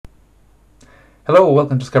Hello,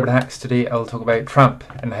 welcome to Discover the Hacks. Today I'll talk about TRAMP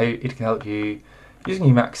and how it can help you using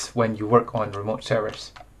Emacs when you work on remote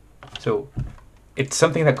servers. So it's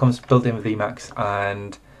something that comes built in with Emacs,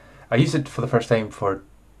 and I used it for the first time for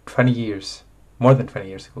 20 years, more than 20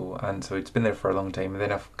 years ago, and so it's been there for a long time, and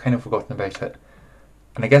then I've kind of forgotten about it.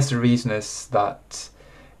 And I guess the reason is that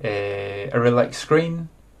I really like Screen,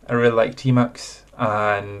 I really like Emacs,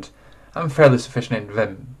 and I'm fairly sufficient in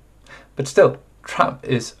Vim. But still, TRAMP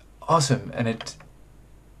is awesome, and it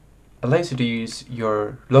allows you to use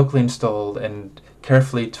your locally installed and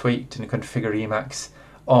carefully tweaked and configured Emacs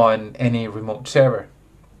on any remote server.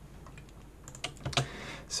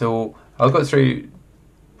 So I'll go through.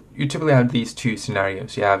 You typically have these two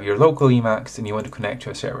scenarios. You have your local Emacs and you want to connect to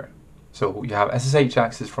a server. So you have SSH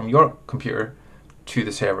access from your computer to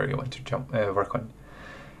the server you want to work on.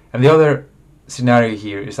 And the other scenario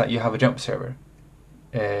here is that you have a jump server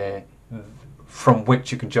from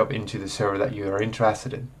which you can jump into the server that you are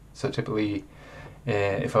interested in. So typically,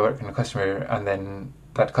 if I work on a customer and then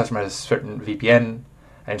that customer has a certain VPN,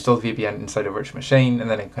 I install the VPN inside a virtual machine, and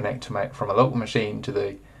then I connect to from a local machine to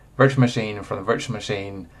the virtual machine, and from the virtual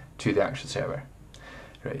machine to the actual server.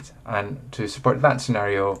 Right, and to support that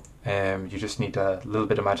scenario, you just need a little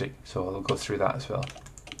bit of magic. So I'll go through that as well.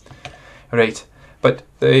 Right, but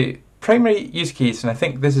the primary use case, and I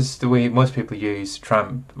think this is the way most people use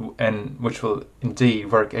TRAMP, and which will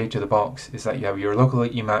indeed work out of the box, is that you have your local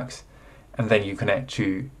Emacs and then you connect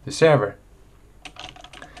to the server.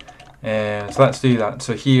 So let's do that.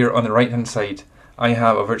 So here on the right hand side I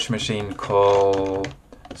have a virtual machine called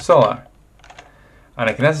Solar, and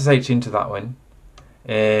I can SSH into that one.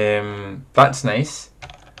 That's nice,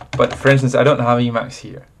 but for instance I don't have Emacs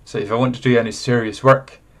here, so if I want to do any serious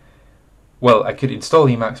work, well, I could install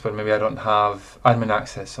Emacs, but maybe I don't have admin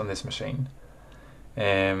access on this machine.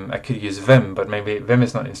 I could use Vim, but maybe Vim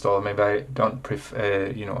is not installed. Maybe I don't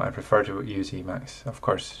I prefer to use Emacs. Of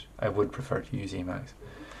course, I would prefer to use Emacs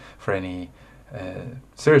for any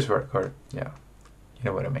serious work, or yeah, you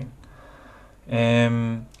know what I mean.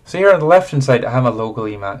 So here on the left hand side, I have a local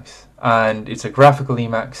Emacs, and it's a graphical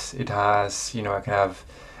Emacs. It has, I can have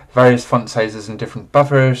various font sizes and different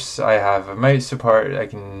buffers. I have a mouse support. I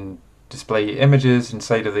can display images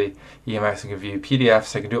inside of the Emacs. I can view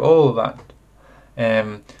PDFs. I can do all of that.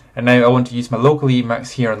 And now I want to use my local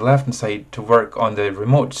Emacs here on the left hand side to work on the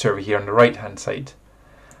remote server here on the right hand side.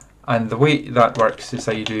 And the way that works is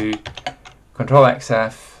that you do Control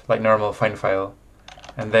XF like normal find file,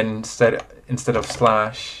 and then instead of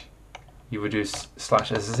slash, you would do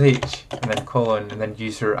 /SSH and then colon and then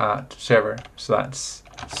user at server. So that's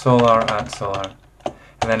solar at solar,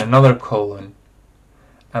 and then another colon,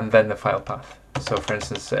 and then the file path. So for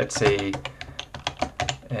instance, let's say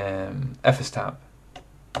fstab,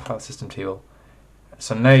 file system table.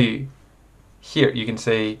 So now here you can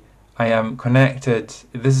say I am connected.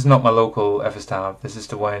 This is not my local fstab, this is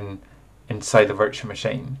the one inside the virtual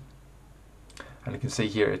machine. And you can see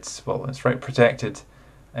here it's right protected,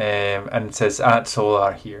 and it says add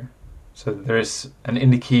solar here. So there is an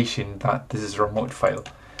indication that this is a remote file.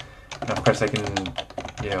 And of course I can,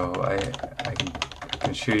 I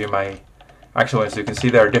can show you my actual ones. So you can see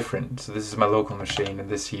they're different. So this is my local machine, and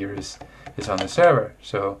this here is on the server.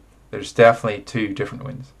 So there's definitely two different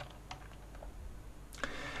ones.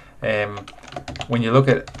 When you look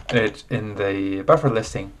at it in the buffer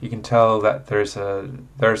listing, you can tell that there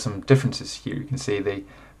are some differences here. You can see the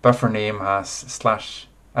buffer name has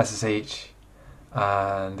 /SSH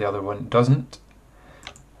and the other one doesn't.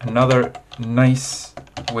 Another nice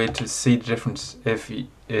way to see the difference, if you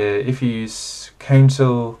use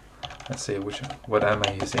council, let's see what am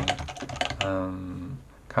I using?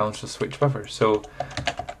 Council switch buffer. So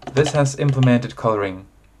this has implemented coloring.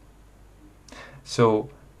 So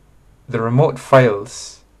the remote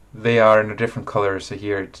files, they are in a different color. So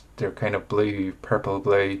here they're kind of blue, purple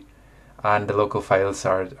blue, and the local files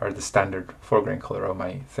are the standard foreground color on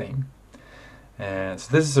my theme. And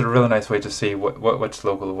so this is a really nice way to see what's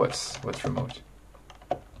local, what's remote.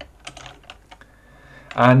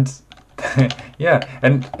 And yeah,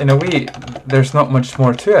 and in a way, there's not much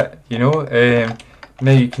more to it,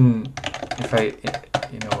 now you can, if I,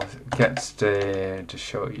 get to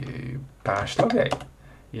show you bash logout,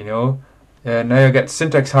 now I get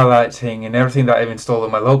syntax highlighting and everything that I've installed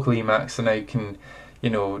on my local Emacs, and I can,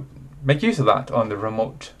 make use of that on the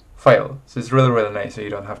remote file. So it's really, really nice, so you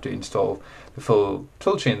don't have to install the full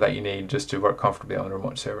toolchain that you need just to work comfortably on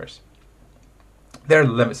remote servers. There are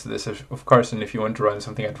limits to this, of course, and if you want to run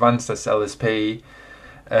something advanced as LSP,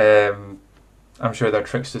 I'm sure there are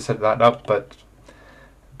tricks to set that up, but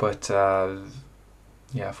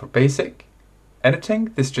yeah, for basic,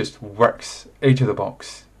 editing, this just works out of the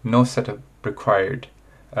box. No setup required.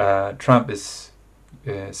 Tramp is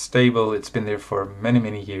stable. It's been there for many,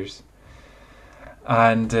 many years.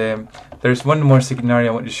 And there's one more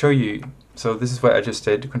scenario I want to show you. So this is what I just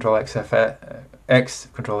did. Control X,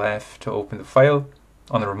 Control F to open the file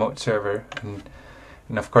on the remote server. And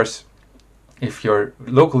of course, if your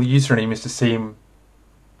local username is the same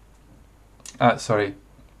as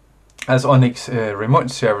Onyx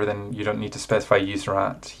remote server, then you don't need to specify user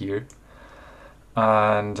at here.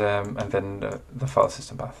 And then the file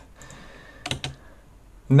system path.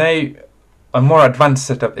 Now, a more advanced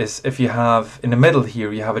setup is if you have, in the middle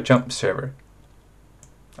here, you have a jump server.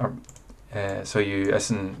 So you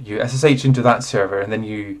SSH into that server, and then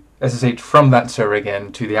you SSH from that server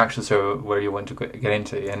again to the actual server where you want to get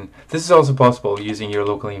into. And this is also possible using your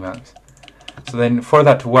local Emacs. So then for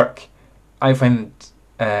that to work, I find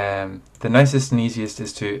the nicest and easiest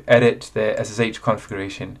is to edit the SSH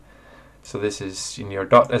configuration. So this is in your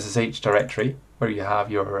 .ssh directory where you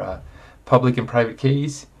have your public and private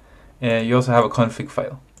keys. You also have a config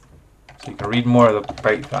file, so you can read more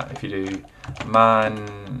about that if you do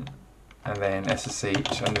man and then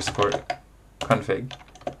ssh_config.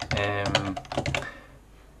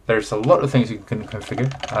 There's a lot of things you can configure.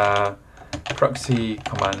 Proxy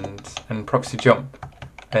command and proxy jump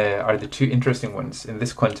are the two interesting ones in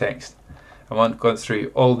this context. I won't go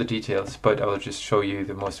through all the details, but I will just show you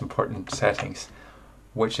the most important settings,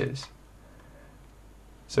 which is,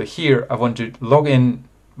 so here I want to log in.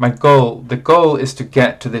 The goal is to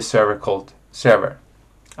get to this server called server,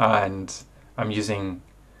 and I'm using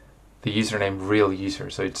the username real user,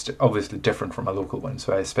 so it's obviously different from a local one,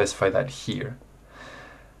 so I specify that here.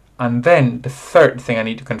 And then the third thing I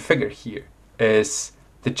need to configure here is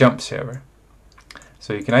the jump server.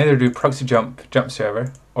 So you can either do proxy jump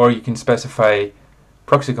server, or you can specify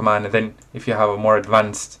proxy command, and then if you have a more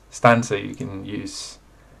advanced stanza, you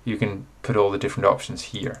can put all the different options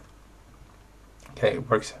here. Okay, it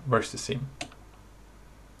works the same.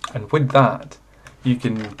 And with that, you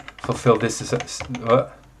can fulfill this as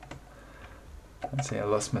let's see, I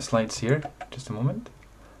lost my slides here. Just a moment.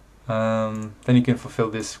 Then you can fulfill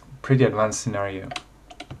this pretty advanced scenario.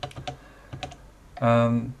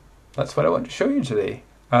 That's what I want to show you today.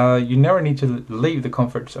 You never need to leave the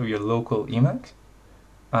comforts of your local Emacs,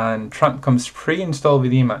 and Tramp comes pre-installed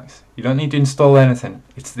with Emacs. You don't need to install anything,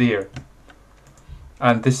 it's there.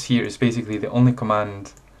 And this here is basically the only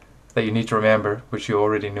command that you need to remember, which you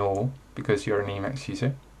already know because you're an Emacs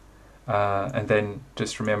user. And then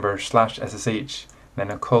just remember /ssh, then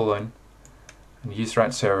a colon, and user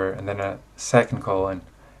at server, and then a second colon,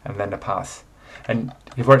 and then a path. And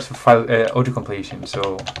it works for file autocompletion,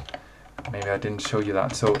 so maybe I didn't show you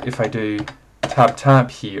that. So if I do tab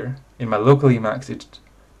here in my local Emacs, it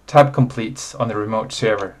tab completes on the remote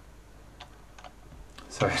server.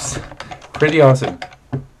 So it's pretty awesome,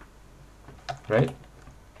 right?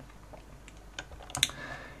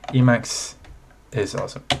 Emacs is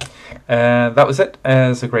awesome. That was it.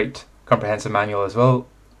 It's a great comprehensive manual as well.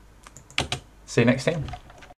 See you next time.